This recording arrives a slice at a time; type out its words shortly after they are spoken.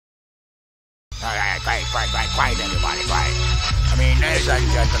Quiet, everybody, quiet. I mean, ladies and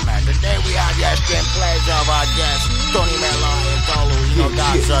gentlemen, today we have the esteemed pleasure of our guest, Tony Melon and Tolu,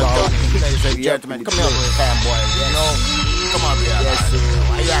 Godson, Tony. Ladies and gentlemen, come here with his fanboy, Come on, here. Yes, sir.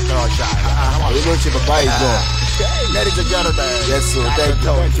 Why you acting all shy? We're going to chip a bite, though. Ladies and gentlemen. Yes, sir. Thank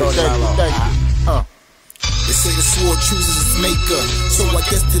you. They say the sword chooses its maker, so I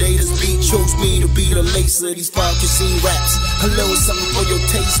guess today this beat chose me to be the lace of these five cuisine raps. Hello, something for your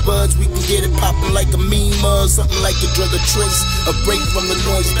taste buds, we can get it poppin' like a meme or something like a drug or trace. A break from the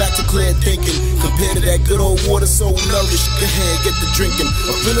noise, back to clear thinking. Compared to that good old water, so nourished, go ahead, get the drinking.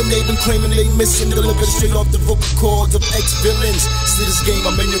 A villain they been claiming they missing, delivered straight off the vocal cords of ex-villains. See this game,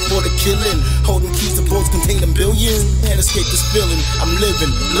 I'm in it for the killing, holding keys to boats containing billions. Can't escape this feeling, I'm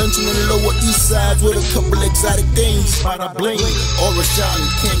living, lunching on the lower east side with a couple exotic things, but I blame or a shot.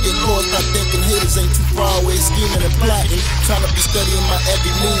 Can't get lost by thinking haters ain't too far away, scheming and plotting. Trying to be studying my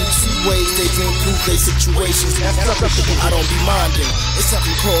every move, see ways they can improve their situations. I don't be minding, it's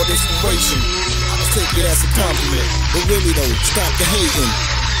something called inspiration. I just take it as a compliment, but really though, stop the hating.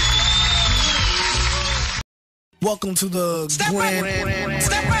 Welcome to the grand.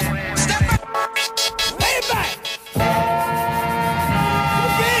 Step back. Lay it back.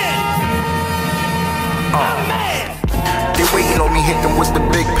 They waiting on me, hit them with the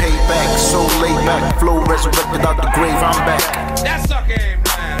big payback. So laid back, flow resurrected out the grave, I'm back. That sucker ain't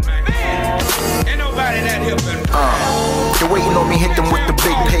mine, man. Ain't nobody that helping. They waiting on me, hit them with the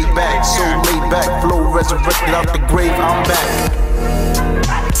big payback. So laid back, flow resurrected out the grave, I'm back.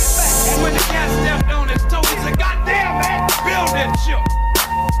 And when the cat stepped on his toe, he said, "Goddamn, man, build that shit."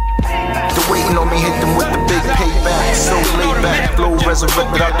 They waiting on me, hit them with the big payback. So laid back, flow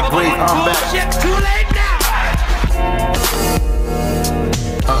resurrected out the grave, I'm back. Too late now.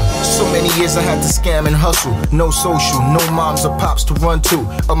 So many years I had to scam and hustle. No social, no moms or pops to run to.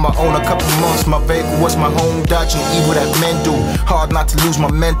 Of my own, a couple months, my vehicle was my home. Dodging evil that men do. Hard not to lose my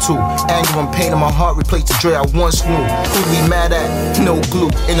mental. Anger and pain in my heart replaced the dread I once knew. Who'd be mad at? No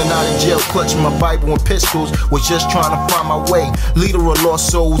glue. In and out of jail, clutching my Bible and pistols. Was just trying to find my way. Leader of lost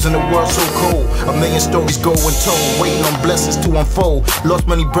souls in a world so cold. A million stories go untold. Waiting on blessings to unfold. Lost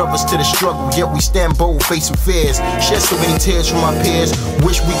many brothers to the struggle, yet we stand bold, facing fears. Shed so many tears from my peers.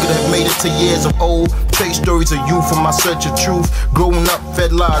 Wish we could have made it to years of old. Trade stories of youth from my search of truth. Growing up,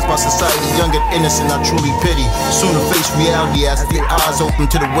 fed lies by society, young and innocent, I truly pity. Soon to face reality as their eyes open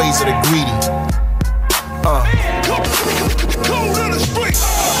to the ways of the greedy.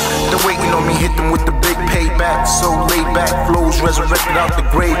 They're waiting on me, hit them with the big payback. So laid back, flows resurrected out the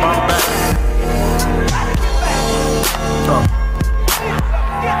grave, I'm back.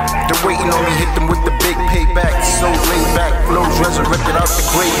 They're waiting on me, hit them with the big payback. So laid back, flows resurrected out the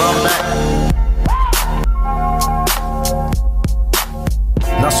grave, I'm back.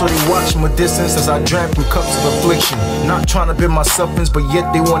 Now so they watch from a distance as I drank from cups of affliction. Not trying to bear my sufferings, but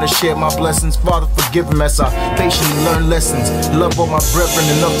yet they want to share my blessings. Father, forgive them as I patiently learn lessons. Love all my brethren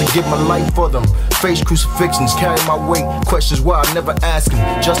enough to give my life for them. Face crucifixions, carry my weight. Questions why I never ask them.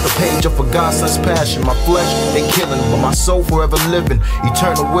 Just a page of a Godson's passion. My flesh, they killing, but my soul forever living.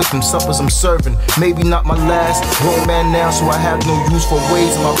 Eternal wisdom suffers I'm serving. Maybe not my last. Grown man now, so I have no use for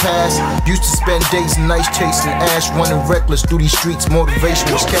ways in my past. Used to spend days and nights chasing ash, running reckless through these streets. Motivation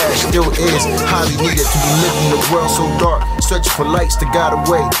was cash, still is highly needed to be living in a world so dark, searching for lights to guide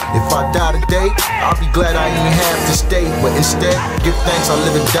away. If I die today, I'll be glad I ain't have to stay, but instead, give thanks I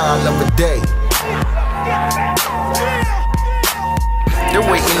live and die another day. They're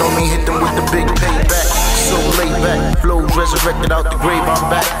waiting on me, hit them with the big payback. So laid back, flows resurrected out the grave, I'm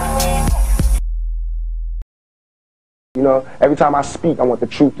back. You know, every time I speak, I want the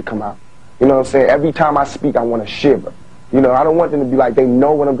truth to come out. You know what I'm saying? Every time I speak, I want to shiver. You know, I don't want them to be like, they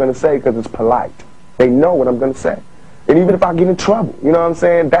know what I'm going to say because it's polite. They know what I'm going to say. And even if I get in trouble, you know what I'm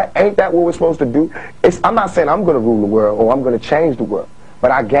saying? Ain't that what we're supposed to do? I'm not saying I'm going to rule the world or I'm going to change the world, but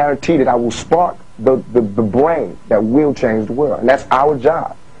I guarantee that I will spark the brain that will change the world. And that's our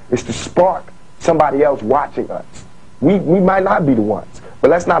job, is to spark somebody else watching us. We might not be the ones,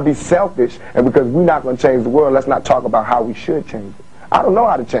 but let's not be selfish, and because we're not going to change the world, let's not talk about how we should change it. I don't know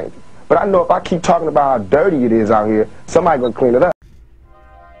how to change it. But I know if I keep talking about how dirty it is out here, somebody's gonna clean it up.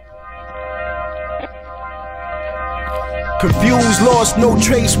 Confused, lost, no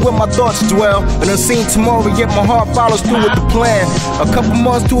trace where my thoughts dwell. An unseen tomorrow, yet my heart follows through with the plan. A couple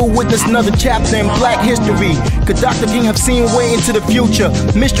months to witness another chapter in black history. Could Dr. King have seen way into the future?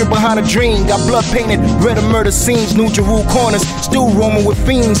 Mystery behind a dream, got blood painted, red of murder scenes, New Jeru corners, still roaming with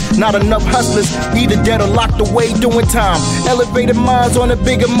fiends. Not enough hustlers, either dead or locked away doing time. Elevated minds on the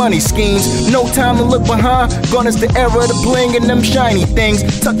bigger money schemes. No time to look behind, gone is the era of the bling and them shiny things.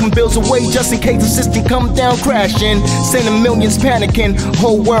 Tucking bills away just in case the system come down crashing. Sending millions panicking,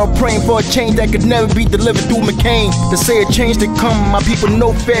 whole world praying for a change that could never be delivered through McCain. To say a change to come, my people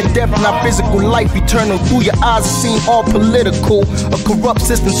know fair death, not physical life eternal. Through your eyes it seem all political. A corrupt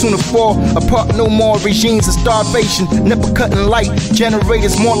system soon to fall apart, no more regimes of starvation. Never cutting light,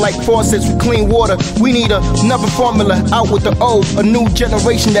 generators more like faucets with clean water. We need another formula, out with the old, a new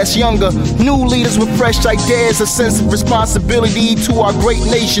generation that's younger. New leaders with fresh ideas, a sense of responsibility to our great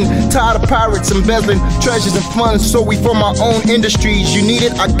nation. Tired of pirates embezzling treasures and funds, so we from our own industries. You need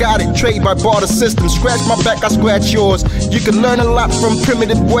it, I got it, trade by barter system. Scratch my back, I scratch yours. You can learn a lot from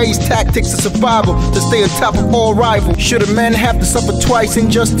primitive ways, tactics of survival, to stay on top of all rivals. Should a man have to suffer twice?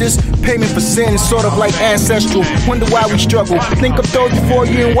 Injustice, payment for sin, sort of like ancestral. Wonder why we struggle. Think of those before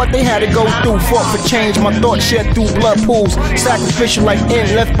you and what they had to go through. Fought for change, my thoughts shed through blood pools. Sacrificial like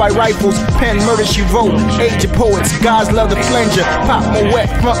end left by rifles. Pen murder she wrote, age of poets. Guys love the flanger, pop more wet,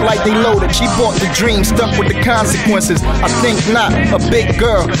 front like they loaded. She bought the dream, stuck with the consequences. I think not, a big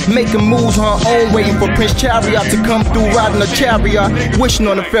girl, making moves on her own, waiting for Prince Chariot to come through, riding a chariot, wishing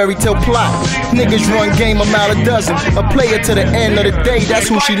on a fairy tale plot. Niggas run game a mile a dozen, a player to the end of the day, that's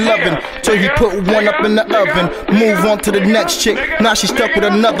who she loving. Till he put one up in the oven, move on to the next chick. Now she stuck with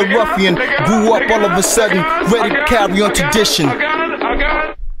another ruffian, grew up all of a sudden, ready to carry on tradition.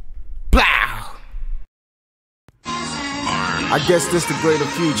 Blah! I guess this the greater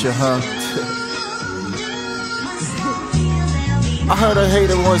future, huh? I heard a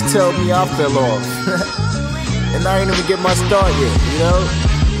hater once tell me I fell off. And I ain't even get my start yet, you know?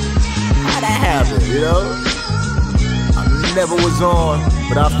 How'd that happen, you know? I never was on,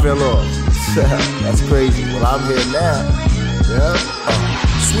 but I fell off. That's crazy. Well, I'm here now. Yeah.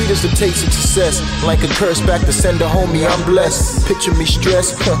 Sweet as the taste of success, like a curse back to send a homie, I'm blessed. Picture me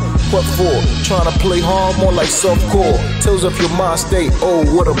stressed, what for? Trying to play hard, more like softcore. Tells of your mind state, oh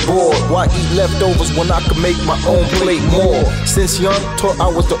what a bore. Why eat leftovers when I could make my own plate more? Since young, taught I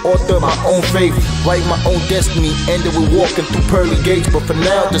was the author of my own fate. Write my own destiny, ended with walking through pearly gates. But for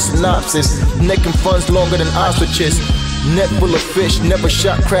now, the synopsis, necking funds longer than ostriches. Net full of fish, never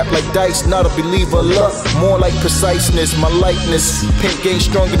shot crap like dice. Not a believer of luck, more like preciseness. My likeness, pimp game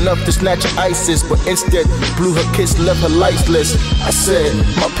strong enough to snatch her ISIS, but instead blew her kiss, left her lifeless. I said,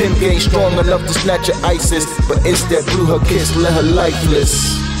 my pimp game strong enough to snatch her ISIS, but instead blew her kiss, left her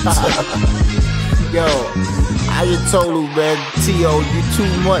lifeless. Yo, I just told you, man, T.O., you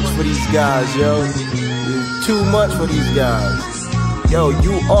too much for these guys, yo. You too much for these guys. Yo,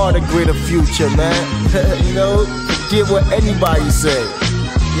 you are the greater future, man. You know, forget what anybody say.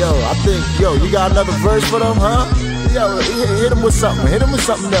 Yo, I think, yo, you got another verse for them, huh? Yo, hit them with something. Hit them with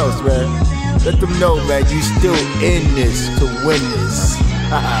something else, man. Let them know, man, you still in this to win this.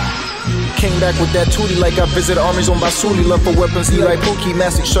 Came back with that tootie like I visited armies on Basuli. Love for weapons, he like Pookie.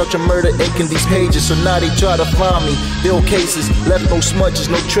 Massive search and murder, inking these pages. So now they try to find me. Build cases, left no smudges,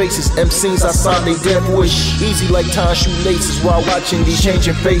 no traces. MCs, I signed they death wish. Easy like tying shoelaces while watching these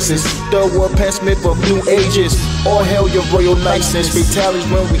changing faces. Third world Pan Smith of new ages. All hell your royal niceness. Fatalities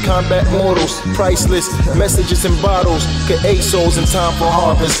when we combat mortals. Priceless, messages in bottles. Could aid souls in time for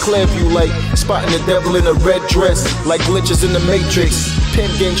harvest. Clear view like spotting the devil in a red dress. Like glitches in the Matrix.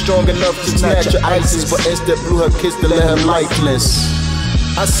 Pimp gang strong enough to snatch her ISIS, but instead blew her kiss to let her lifeless.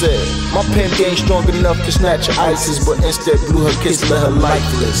 I said, my pimp gang strong enough to snatch her ISIS, but instead blew her kiss to let her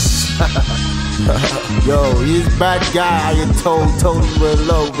lifeless. Yo, he's bad guy, I told Tony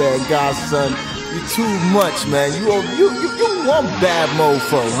Merlot, man, Godson. You too much, man. You one bad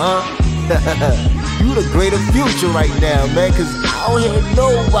mofo, huh? You the greater future right now, man, cause I don't hear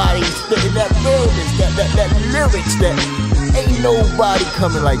nobody spitting that realness, that lyrics, that ain't nobody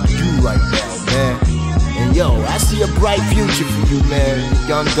coming like you right now, man. And yo, I see a bright future for you, man.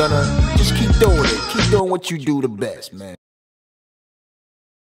 Young Gunner, just keep doing it. Keep doing what you do the best, man.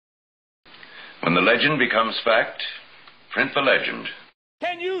 When the legend becomes fact, print the legend.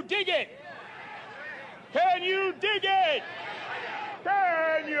 Can you dig it? Can you dig it?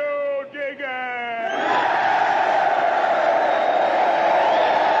 Can you dig it?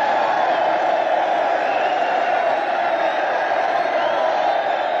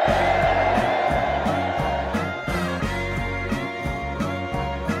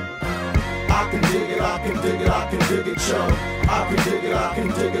 can dig it, I can dig it, I can dig it, yo. I can dig it, I can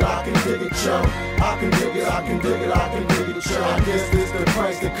dig it, I can dig it, yo. I can dig it, I can dig it, I can dig it, yo. I guess this the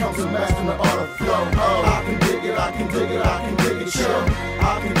price that comes with mastering the art of flow. I can dig it, I can dig it, I can dig it, yo.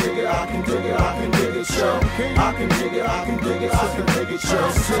 I can dig it, I can dig it, I can dig it, yo. I can dig it, I can dig it, I can dig it, yo.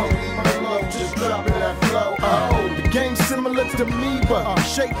 Just dropping that flow. The game's similar to me, but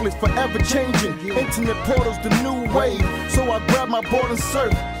shapeless, forever changing. Internet portals, the new wave. So I grab my board and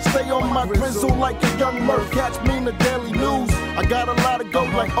surf. Stay on my grizzle like a young Murph. Catch me in the daily news. I got a lot of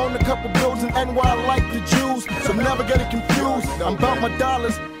gold, like own a couple bills in NY like the Jews. So never get it confused. I'm about my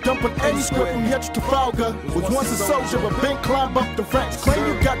dollars. Dumping any script from here to Trafalgar. Was once a soldier, but been climb up the ranks. Claim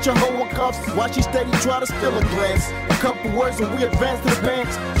you got your hoe on cuffs, while she steady try to steal a glance. A couple words and we advance to the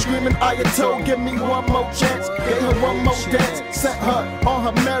pants. Screaming Ayato, give me one more chance. Gave her one more dance, sent her on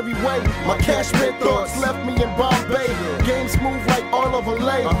her merry way. My cashmere thoughts left me in Bombay. Game smooth like all of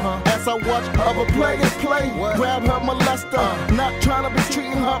LA. As I watch other players play, grab her molester. Not trying to be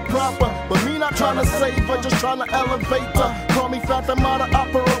treating her proper, but me not trying to save her, just trying to elevate her. Call me Phantom out of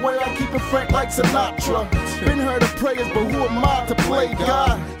opera. Way I keep it frank like Sinatra. Been heard of prayers, but who am I to play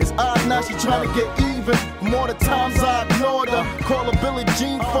God? It's odd now she trying to get even. More the times I ignored her. Call her Billie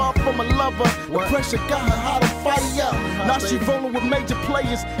Jean, far from a lover. The pressure got her hot on fire. Now she rolling with major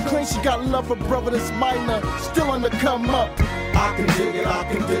players. Claim she got love for brother that's minor. Still on the come up. I can dig it, I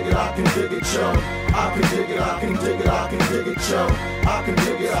can dig it, I can dig it, yo. I can dig it, I can dig it, I can dig it, yo. I can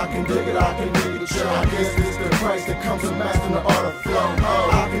dig it, I can dig it, I can dig it, yo. I guess this the price that comes with mastering the art of flow.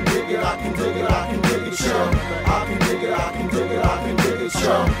 I can dig it, I can dig it, I can dig it, yo. I can dig it, I can dig it, I can dig it,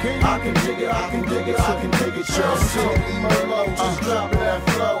 yo. I can dig it, I can dig it, I can dig it, yo. Just dropping that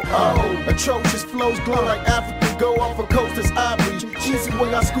flow. Atrocious flows glow like African go off a coast that's ivory. Easy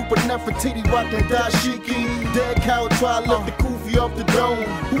way I scoop a Nefertiti rockin' dashiki. Dead cow try to lift the kufi off the dome.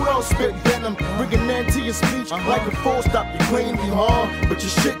 Who else spit venom? Bring an end to your speech like a full stop. You claim you hard, but your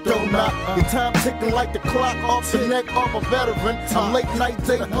shit don't knock. Your time ticking like the clock off the neck of a veteran. I'm late night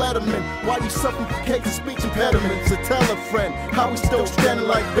Dave Letterman. Why you suffering from cake and speech impediments? So tell a friend how we still standing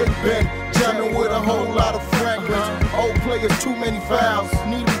like Big Ben. Jamming with a whole lot of fragments. Old players, too many fouls.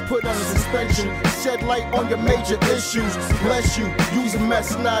 Need to be put under suspension. Shed light on your major issues. Bless you. Use a mess,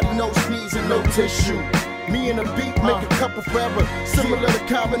 snotty, no sneezing, no tissue. Me and the beat make a couple forever. Similar to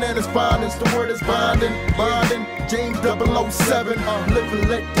Common and his findings. The word is bonding, bonding. James 007. Live and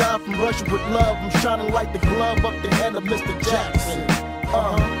let die from Russia with love. I'm shining like the glove up the head of Mr. Jackson.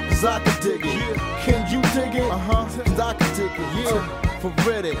 Cause I can dig it. Can you dig it? Cause I can dig it. Yeah. For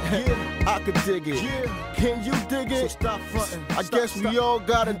ready, I can dig it. Can you dig it? So stop frontin'. I guess we all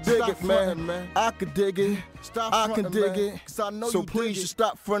gotta dig it, man. I can dig it. I can dig it. So please, you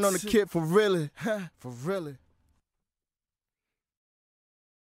stop frontin' on the kid for really. For really.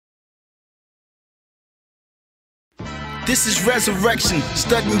 This is resurrection,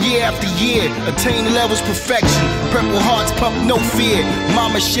 studying year after year, attain levels perfection. Purple hearts pump no fear,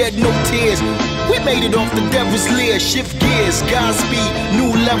 mama shed no tears. We made it off the devil's lair, shift gears, Godspeed,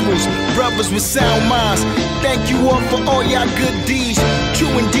 new levels, brothers with sound minds. Thank you all for all y'all good deeds. True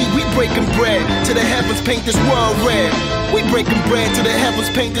indeed, we breaking bread to the heavens, paint this world red. We breaking bread to the heavens,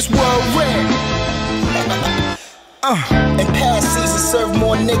 paint this world red. In past seasons served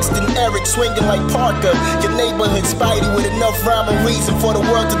more Knicks than Eric, swinging like Parker. Your neighborhood Spidey with enough rhyme and reason for the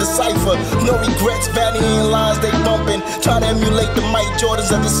world to decipher. No regrets, vanity lines they bumping. Try to emulate the Mike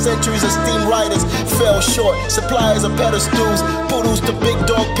Jordans of the centuries of steam riders. Fell short, suppliers of pedestals, poodles to big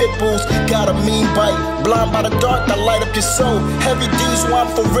dog pit bulls. Got a mean bite, blind by the dark that light up your soul. Heavy D's one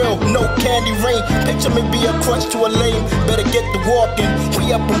for real, no candy rain. Picture me be a crutch to a lame, better get to walking.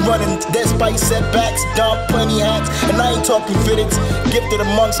 We up and running, despite setbacks, dump plenty hats. And I ain't talking fitteds, gifted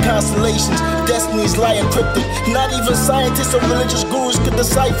amongst constellations. Destinies lie encrypted. Not even scientists or religious gurus could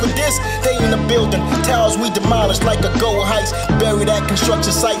decipher this. They in the building, towers we demolished like a gold heist. Buried at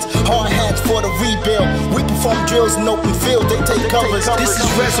construction sites, hard hats for the rebuild. We perform drills in open field, they take covers. This is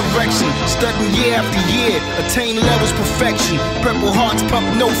resurrection, studying year after year, attain levels perfection. Purple hearts pump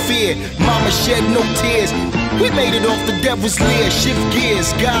no fear, mama shed no tears. We made it off the devil's lair, shift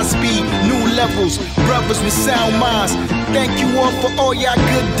gears, Godspeed, new levels, brothers with sound minds. Thank you all for all y'all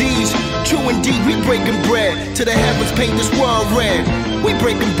good deeds. True indeed, we breaking bread to the heavens, paint this world red. We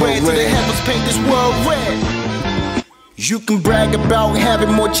breaking bread to the heavens, paint this world red. You can brag about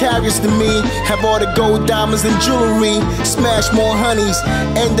having more chariots than me, have all the gold, diamonds, and jewelry, smash more honeys.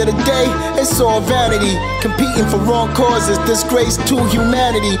 End of the day, it's all vanity. Competing for wrong causes, disgrace to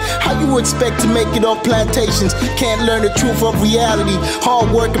humanity. How you expect to make it off plantations? Can't learn the truth of reality. Hard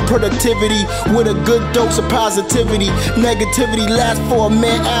work and productivity with a good dose of positivity. Negativity lasts for a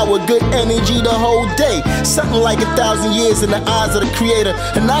mere hour, good energy the whole day. Something like 1,000 years in the eyes of the creator.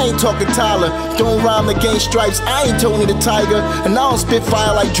 And I ain't talking Tyler, don't rhyme against stripes. I ain't Tony the Tiger, and I don't spit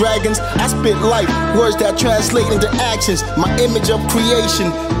fire like dragons. I spit life, words that translate into actions. My image of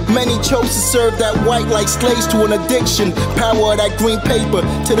creation. Many chose to serve that white like slaves to an addiction. Power of that green paper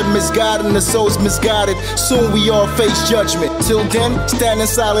to the misguided and the soul's misguided. Soon we all face judgment. Till then, standing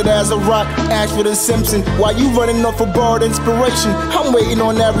solid as a rock, Ashford and Simpson. While you running off of borrowed inspiration, I'm waiting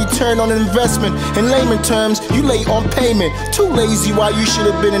on that return on investment. In layman terms, you late on payment. Too lazy while you should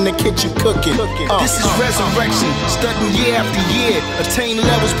have been in the kitchen cooking. This is resurrection, studying year after year. Attain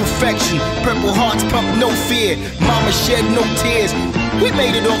levels perfection. Purple hearts pump no fear. Mama shed no tears. We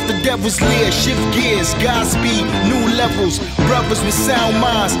made it off the devil's lair, shift gears, Godspeed, new levels, brothers with sound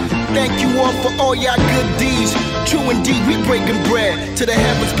minds. Thank you all for all y'all good deeds. True indeed, we breaking bread to the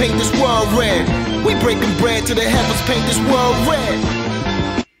heavens, paint this world red. We breaking bread to the heavens, paint this world red.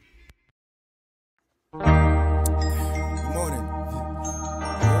 Good morning.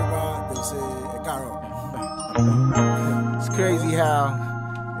 It's crazy how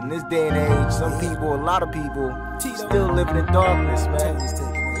in this day and age, some people, a lot of people, still living in darkness, man.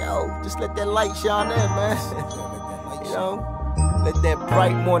 Yo, just let that light shine in, man. You know, let that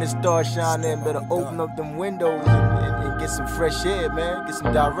bright morning star shine in. Better open up them windows and get some fresh air, man. Get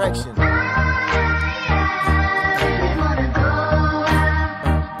some direction.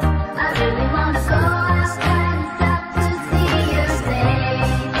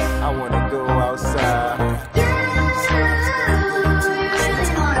 I wanna go outside.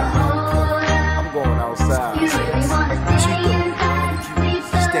 I'm going outside.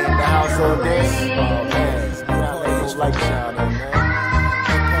 Stay in the house all day. Oh man, you gotta let no light shine in, man.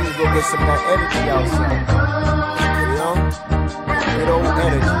 Please go get some of that energy outside. You know? Good old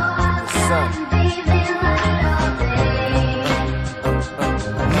energy. The sun.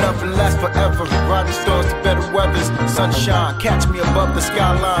 Nothing lasts forever, riding stars to better weathers. Sunshine, catch me above the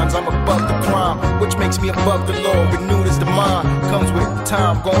skylines. I'm above the crime, which makes me above the law. Renewed as the mind comes with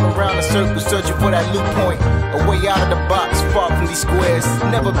time, going around in circles, searching for that loop point. A way out of the box, far from these squares.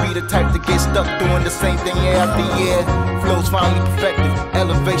 Never be the type to get stuck doing the same thing year after year. Flows finally perfected,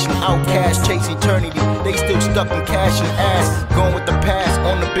 elevation outcast, chase eternity. They still stuck in cash and ass, going with the past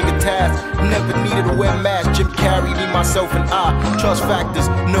on the bigger task. Never needed to wear mask. Jim Carrey, me, myself, and I. Trust factors,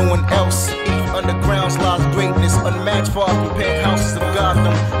 no one else. Eve underground's lies greatness, unmatched far from penthouses of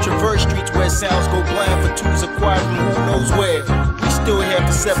Gotham. Traverse streets where sounds go bland for twos acquired from who knows where. We still here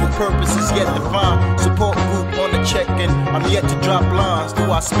for several purposes yet to find. Support group on the check-in, I'm yet to drop lines.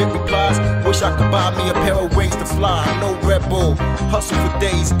 Do I spit replies? Wish I could buy me a pair of wings to fly. No Red Bull, hustle for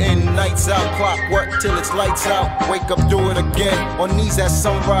days in, nights out. Clock work till it's lights out. Wake up, do it again. On knees at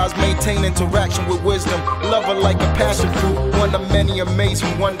sunrise, maintain interaction with wisdom. Love her like a passion fruit, one of many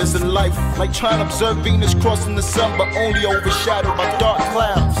amazing wonders of life. Like trying to observe Venus crossing the sun, but only overshadowed by dark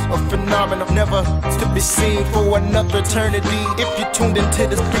clouds. A phenomenon never to be seen for another eternity. If you're tuned into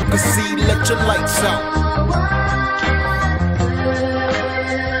this frequency, let your lights out.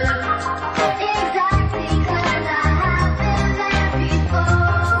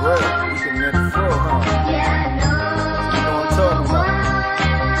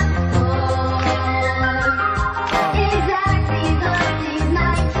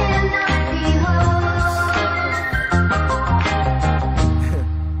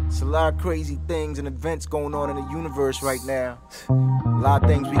 Crazy things and events going on in the universe right now. A lot of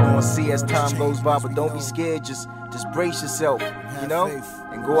things we gonna see as time goes by, but don't be scared, just brace yourself, you know,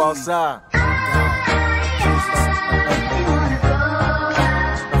 and go outside.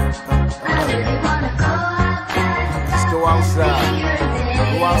 Just go outside.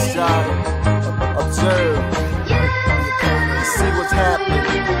 Go outside and observe and see what's happening.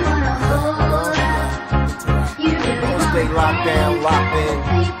 Don't stay locked down, locked in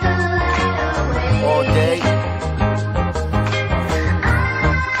all day.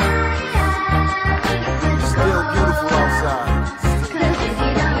 Still beautiful outside.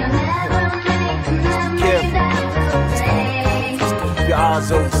 Just be careful. Just keep your eyes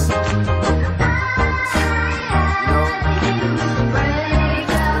open. You know?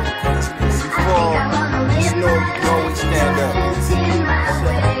 If you fall, just know you can always stand up.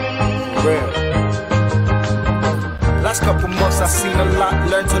 Real. Last couple months I seen a lot,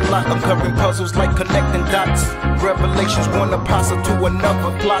 learned a lot, uncovering puzzles like connecting dots. Revelations, one apostle to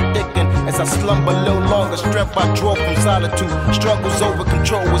another, plot thicken as I slumber a little longer. Strength I draw from solitude, struggles over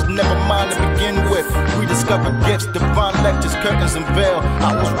control was never mine to begin with. Rediscovered gifts, divine lectures, curtains and veil.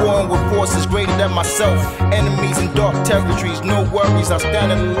 I was warring with forces greater than myself, enemies in dark territories, no worries. I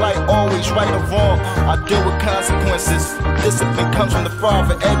stand in the light, always right or wrong. I deal with consequences. Discipline comes from the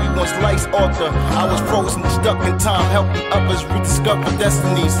Father, everyone's life's author. I was frozen, stuck in time, helping others rediscover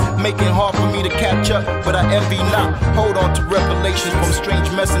destinies. Making it hard for me to catch up, but I envy not. Hold on to revelations from strange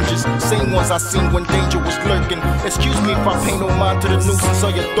messengers, same ones I seen when danger was lurking. Excuse me if I pay no mind to the nuisance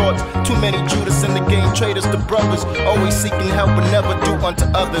of your thoughts. Too many Judas in the game, traitors to brothers, always seeking help but never do unto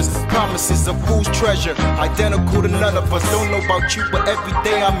others. Promises of fool's treasure, identical to none of us. Don't know about you, but every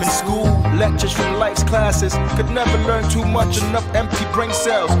day I'm in school. Lectures from life's classes, could never learn too much, enough empty brain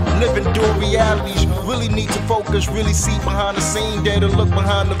cells. Living dual realities, really need to focus, really see behind the scene, dare to look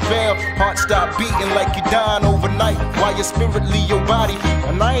behind the veil. Heart stop beating like you dying overnight, while your spirit leave your body.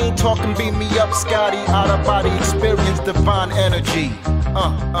 And I ain't talking beat me up, Scotty, out of body experience, divine energy.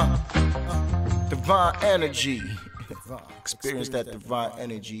 Divine energy. Experience that divine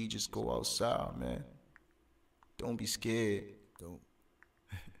energy, just go outside, man. Don't be scared. Don't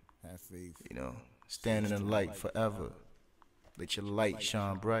have faith. You know, stand in the light forever. Let your light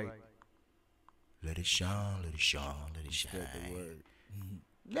shine bright. Let it shine, let it shine, let it shine.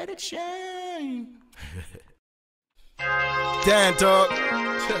 Let it shine. Damn, dog.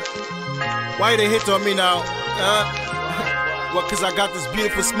 Why they hit on me now? What, cause I got this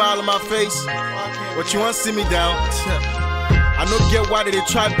beautiful smile on my face? What, you wanna see me down? I don't get why they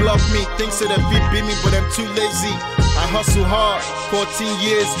try to bluff me. Think so that beat me, but I'm too lazy. I hustle hard, 14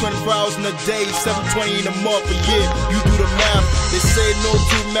 years, 24 hours in a day, 720 in a month, a year. You do the math. They say no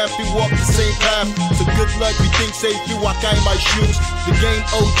two math, we walk the same path. So good luck, you think safe, you walk out in my shoes. The game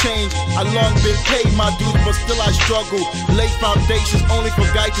old change, I long been paid my dues, but still I struggle. Late foundations, only for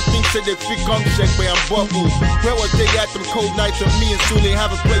guys to think that they fit come check where I'm bubbled. Where was they at them cold nights when me and Sule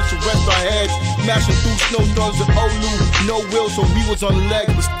have a place to rest our heads? Mashing through snowstorms in Olu, no will, so we was on the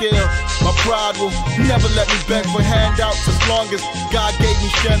legs, but still, my pride will never let me beg for handouts as long as God gave me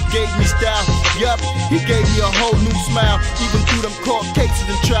strength, gave me style. Yup, He gave me a whole new smile, even through them court cases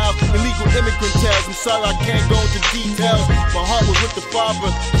and trials, illegal immigrant tales. I'm sorry I can't go into details. My heart was with the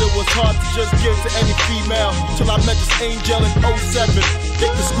Father, it was hard to just give to any female, till I met this angel in 07.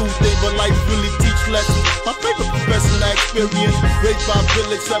 Think the school thing, but life really teach lessons. My favorite professor in that experience, raised by a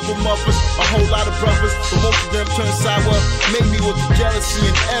village, several mothers, a whole lot of brothers, but most of them turned sour. Maybe with the jealousy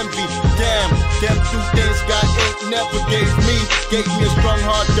and envy. Damn, them two things God ain't never gave me. Gave me a strong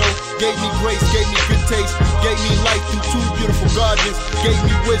heart though, gave me grace, gave me good taste, gave me life through two beautiful gardens, gave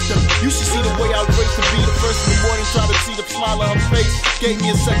me wisdom. You should see the way I race to be the first in the morning, try to see the smile on her face. Gave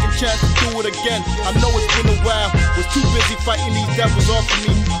me a second chance to do it again. I know it's been a while, was too busy fighting these devils off of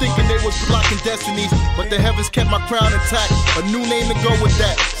me, thinking they was blocking destinies, but the heavens kept my crown intact. A new name to go with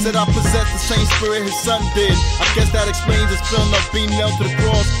that, said I possess the same spirit his son did. I guess that explains his feeling of being nailed to the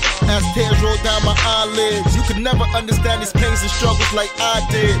cross. As tears roll down my eyelids, you could never understand these pains and struggles like I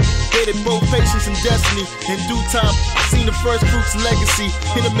did. Dated both patience and destiny. In due time, I seen the first fruits and legacy.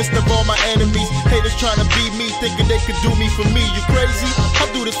 In the midst of all my enemies, haters trying to be me, thinking they could do me for me. You crazy? I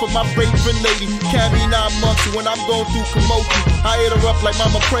do this for my favorite lady. Carry me 9 months, and when I'm going through commotion, I hit her up like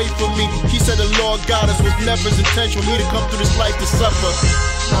mama prayed for me. She said the Lord God us was never his intention for me to come through this life to suffer.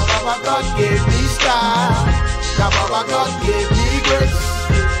 Now Baba God gave me style. Now Baba God gave me grace.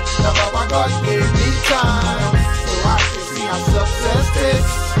 Now Baba God gave me time, so I can see how success is.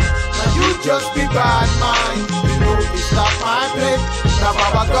 Now you just be bad mind, you know you stop my plate. Now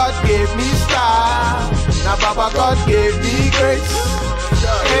Baba God gave me style. Now Baba God gave me grace.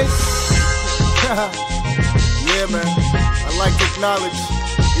 Yeah, man, I like to acknowledge,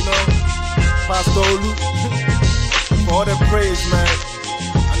 you know, Pastor Olu, for all that praise, man.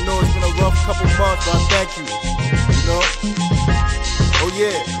 I know it's been a rough couple months, but I thank you, you know. Oh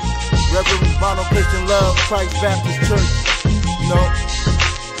yeah, Reverend Ronald Christian Love, Christ Baptist Church, you know.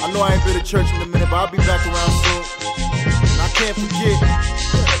 I know I ain't been to church in a minute, but I'll be back around soon. And I can't forget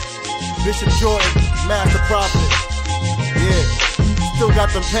Bishop Jordan, Master Prophet. Yeah, still got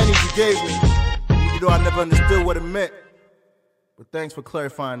them pennies you gave me, even though I never understood what it meant. But thanks for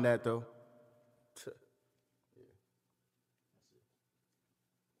clarifying that, though.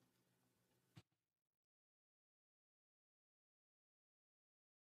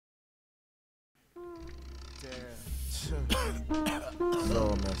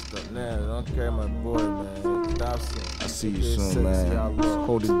 So messed up. Man, don't carry my boy, man. Godson. I see you soon, man.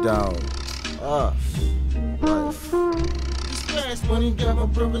 Hold it down. Life. Fast money got my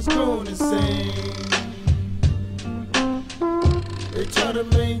brothers going insane. They try to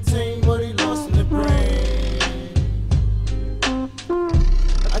maintain what they lost in the brain.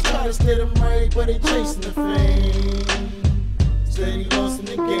 I try to steer them right, but they chasing the fame. Steady lost in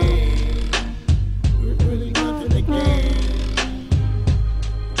the game. We're really nothing to gain.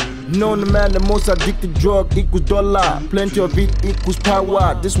 Known the man, the most addicted drug equals dollar. Plenty of it equals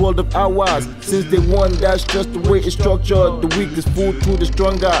power. This world of ours, since day one, that's just the way it's structured. The weak is full to the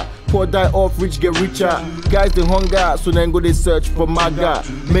stronger. Poor die off, rich get richer. Guys they hunger, so then go they search for maga.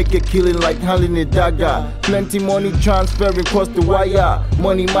 Make a killing like handling a dagger. Plenty money transferring across the wire.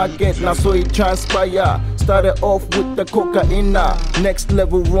 Money market, now so it transpire. Started off with the cocaine. Next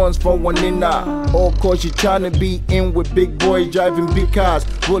level runs from one inner. All cause you tryna be in with big boys, driving big cars,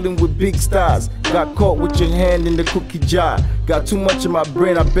 rolling with big stars. Got caught with your hand in the cookie jar. Got too much in my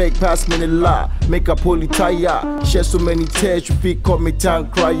brain, I beg, pass me the lie. Make a poly tire. Shed so many tears, you feel call me town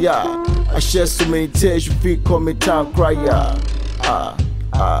crier. I shed so many tears, you feel call me town crier.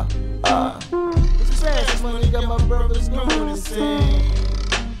 It's fast money got my brothers going insane.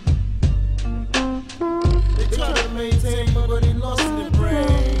 They try to maintain, but they lost in the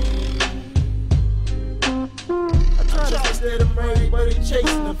brain. I try to stay them right, but they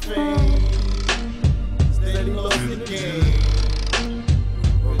chasing the fame. Steady lost in the game.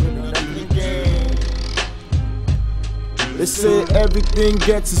 They say everything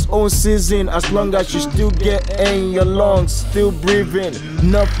gets its own season. As long as you still get air in your lungs, still breathing,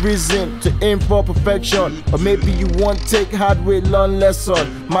 enough reason to aim for perfection. Or maybe you won't take hard way, learn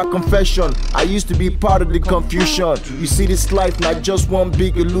lesson. My confession, I used to be part of the confusion. You see this life not just one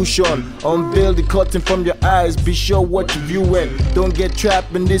big illusion. Unveil the curtain from your eyes, be sure what you're viewing. Don't get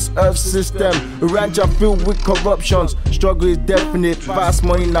trapped in this earth system. A ranch are filled with corruptions. Struggle is definite, fast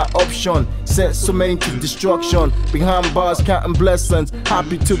money not option. Sent so many to destruction. Behind bars counting blessings,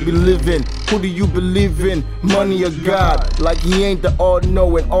 happy to be living. Who do you believe in? Money or God? Like he ain't the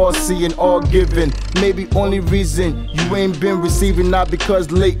all-knowing, all-seeing, all-giving. Maybe only reason you ain't been receiving, not because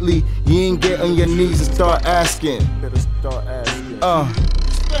lately you ain't get on your knees and start asking. Better start asking.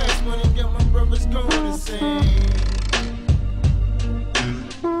 It's fast money got my brothers going insane.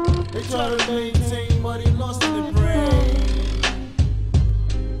 They try to maintain, but they lost in the brain.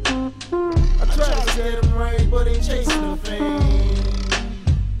 I try to get them right, but they chasing the fame.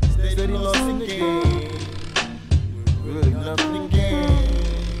 Steady lost in the game. Really nothing to gain.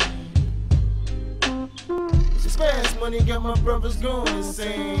 It's fast money got my brothers going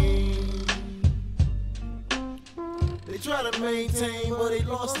insane. They try to maintain, but they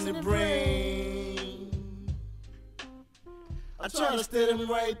lost in the brain. I try to steer them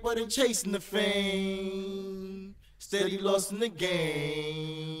right, but they chasing the fame. Steady lost in the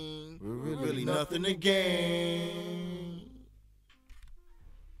game. Really nothing to gain.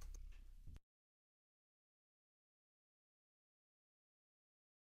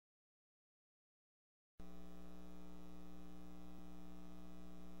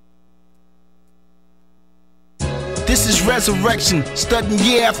 This is resurrection, studying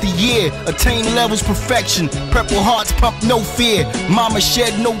year after year, attain levels perfection. Purple hearts pump no fear, mama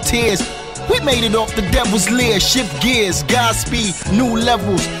shed no tears. We made it off the devil's lair, shift gears, Godspeed, new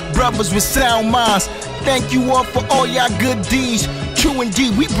levels, brothers with sound minds. Thank you all for all y'all good deeds. True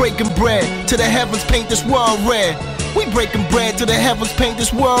indeed, we breaking bread to the heavens, paint this world red. We breaking bread to the heavens, paint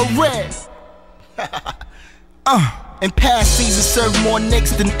this world red. In past seasons served more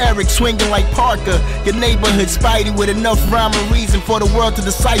Knicks than Eric, swinging like Parker. Your neighborhood Spidey with enough rhyme and reason for the world to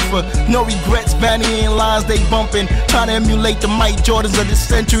decipher. No regrets, vanity in lines they bumping, trying to emulate the Mike Jordans of the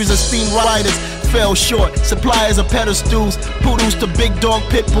centuries. Esteemed writers fell short, suppliers of pedestals, poodles to big dog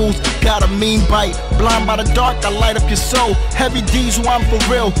pit bulls. Got a mean bite, blind by the dark, I light up your soul. Heavy D's who I'm for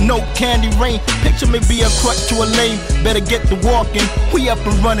real, no candy rain. Picture me be a crutch to a lame, better get to walking. We up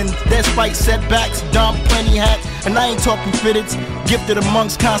and running, despite setbacks, Dom plenty hats. And I ain't talking fitteds, gifted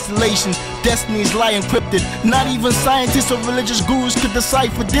amongst constellations. Destinies lie encrypted. Not even scientists or religious gurus could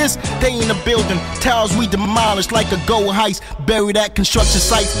decipher this. They in a building, towers we demolished like a gold heist. Buried at construction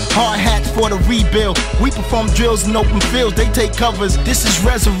sites, hard hats for the rebuild. We perform drills in open fields, they take covers. This is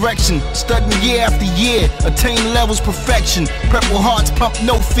resurrection, studying year after year, attain levels perfection. Purple hearts pump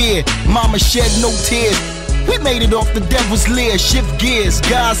no fear, mama shed no tears. We made it off the devil's lair, shift gears,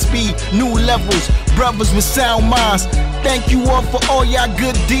 Godspeed, new levels, brothers with sound minds. Thank you all for all y'all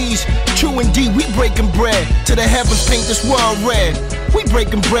good deeds. True indeed, we breaking bread to the heavens, paint this world red. We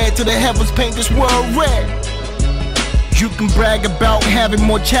breaking bread to the heavens, paint this world red. You can brag about having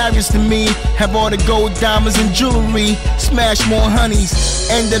more chariots than me, have all the gold, diamonds, and jewelry, smash more honeys.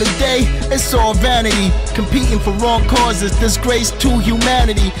 End of the day, it's all vanity, competing for wrong causes, disgrace to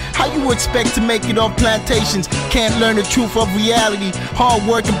humanity. How you expect to make it off plantations? Can't learn the truth of reality. Hard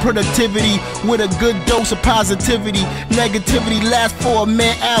work and productivity with a good dose of positivity. Negativity lasts for a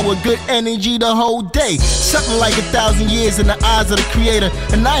mere hour, good energy the whole day. Something like 1,000 years in the eyes of the creator.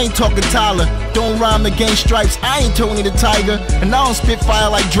 And I ain't talking Tyler, don't rhyme against stripes. I ain't Tony the Tiger, and I don't spit fire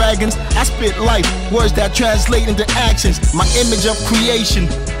like dragons. I spit life, words that translate into actions. My image of creation.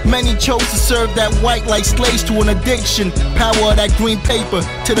 Many chose to serve that white like slaves to an addiction. Power of that green paper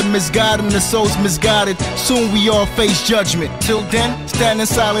to the misguided and the souls misguided. Soon we all face judgment. Till then, standing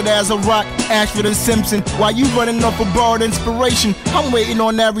solid as a rock, Ashford and Simpson. While you running off of borrowed inspiration, I'm waiting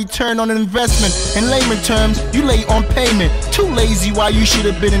on that return on investment. In layman terms, you late on payment. Too lazy while you should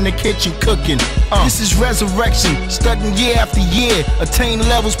have been in the kitchen cooking. This is resurrection, studying year after year. Attain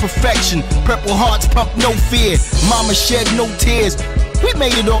levels perfection. Purple hearts pump no fear. Mama shed no tears. We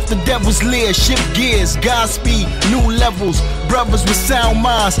made it off the devil's lair, shift gears, Godspeed, new levels, brothers with sound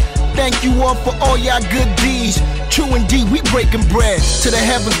minds. Thank you all for all y'all good deeds. True indeed, we breaking bread to the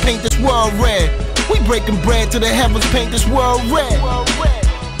heavens, paint this world red. We breaking bread to the heavens, paint this world red.